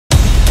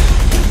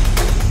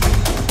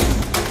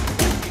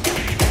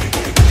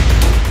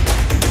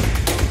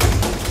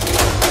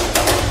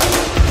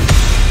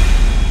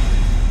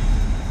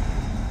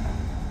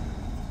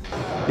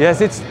Yes,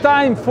 it's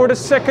time for the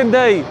second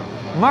day.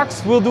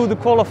 Max will do the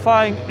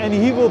qualifying and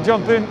he will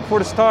jump in for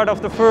the start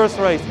of the first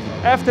race.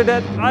 After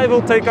that, I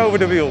will take over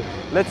the wheel.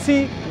 Let's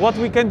see what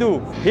we can do.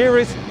 Here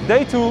is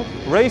day 2,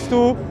 race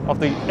 2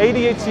 of the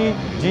ADAC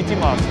GT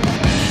Masters.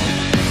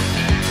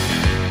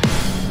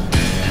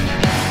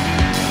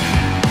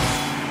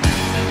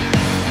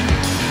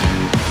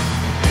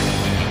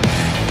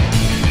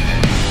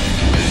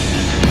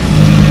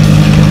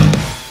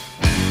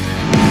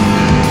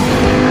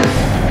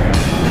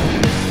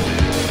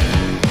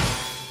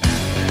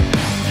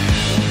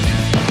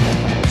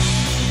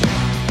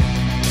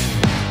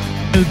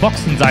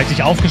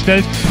 Boxenseitig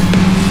aufgestellt.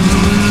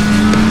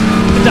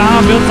 Da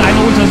wird es eine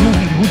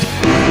Untersuchung. Gut.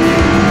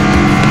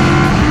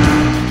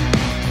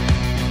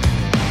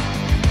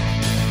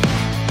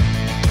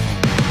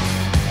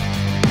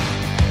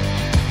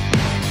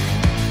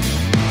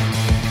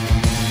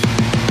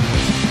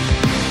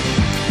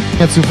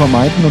 Zu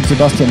vermeiden und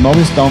Sebastian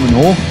Morris Daumen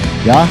hoch.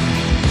 Ja,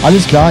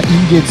 alles klar,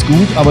 ihm geht's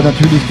gut, aber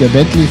natürlich der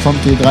Bentley vom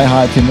T3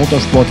 HRT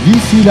Motorsport, wie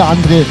viele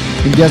andere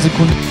in der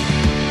Sekunde.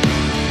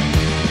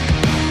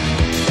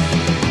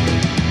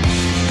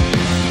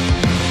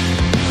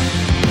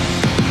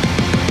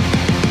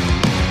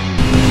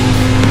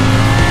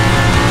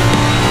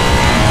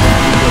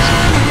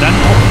 Dann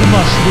auch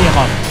immer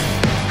schwerer.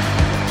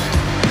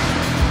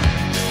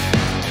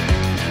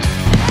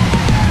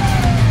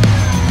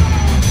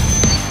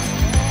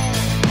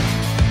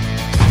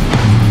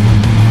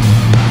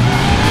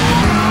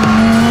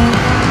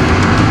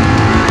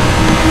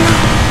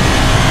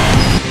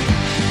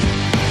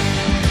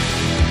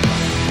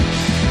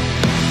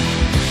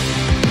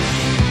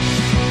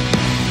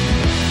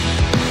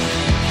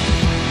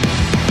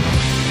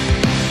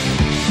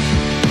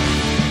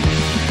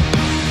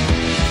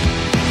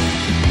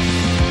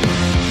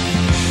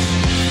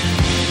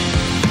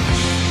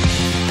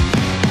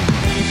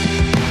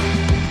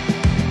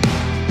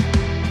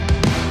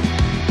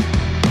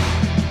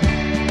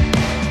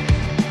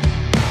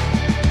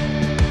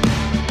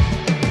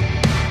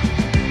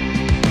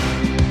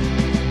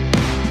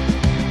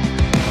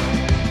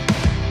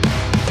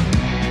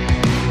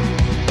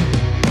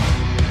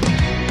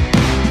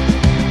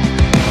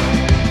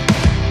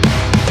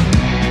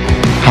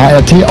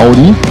 HRT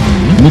Audi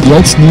mit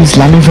jetzt Niels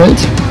Langeveld.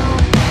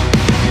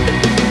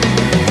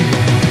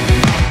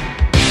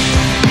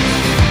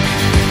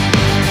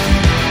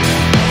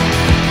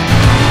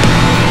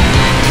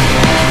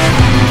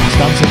 Das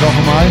Ganze noch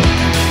einmal.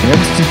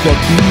 Bremst sich dort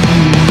in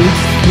die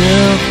Lüfte.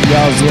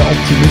 Ja, sehr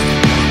optimistisch.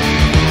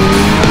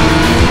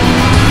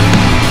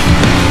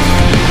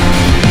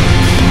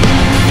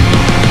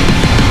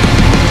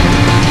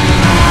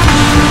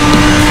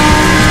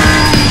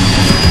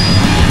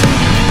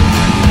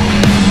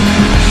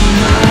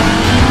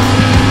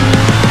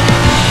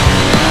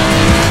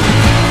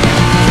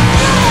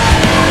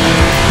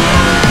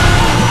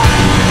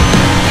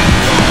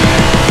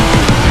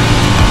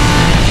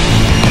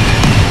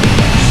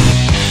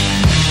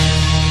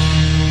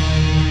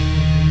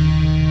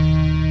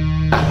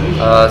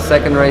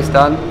 Second race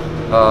done,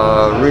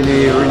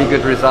 really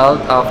good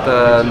result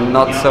after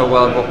not so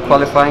well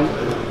qualifying.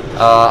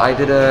 I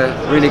did a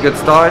really good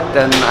start,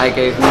 then I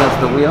gave Niels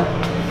the wheel.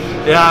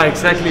 Yeah,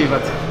 exactly,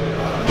 but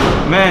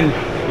man,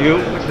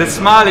 the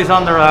smile is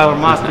under our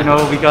mask, you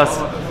know, because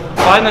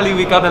finally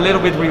we got a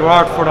little bit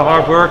reward for the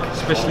hard work,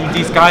 especially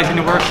these guys in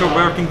the workshop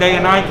working day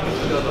and night.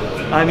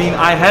 I mean,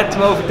 I had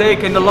to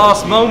overtake in the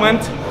last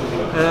moment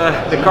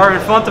the car in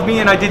front of me,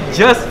 and I did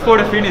just for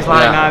the finish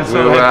line. Yeah, I'm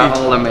so we happy.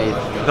 were all amazed.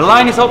 The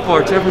line is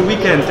upwards every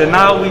weekend, and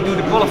now we do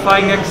the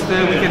qualifying next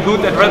weekend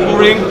good at Red Bull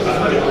Ring,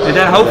 and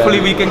then hopefully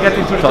we can get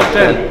into the top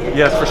 10.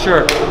 Yes, for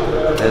sure.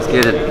 Let's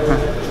get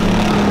it.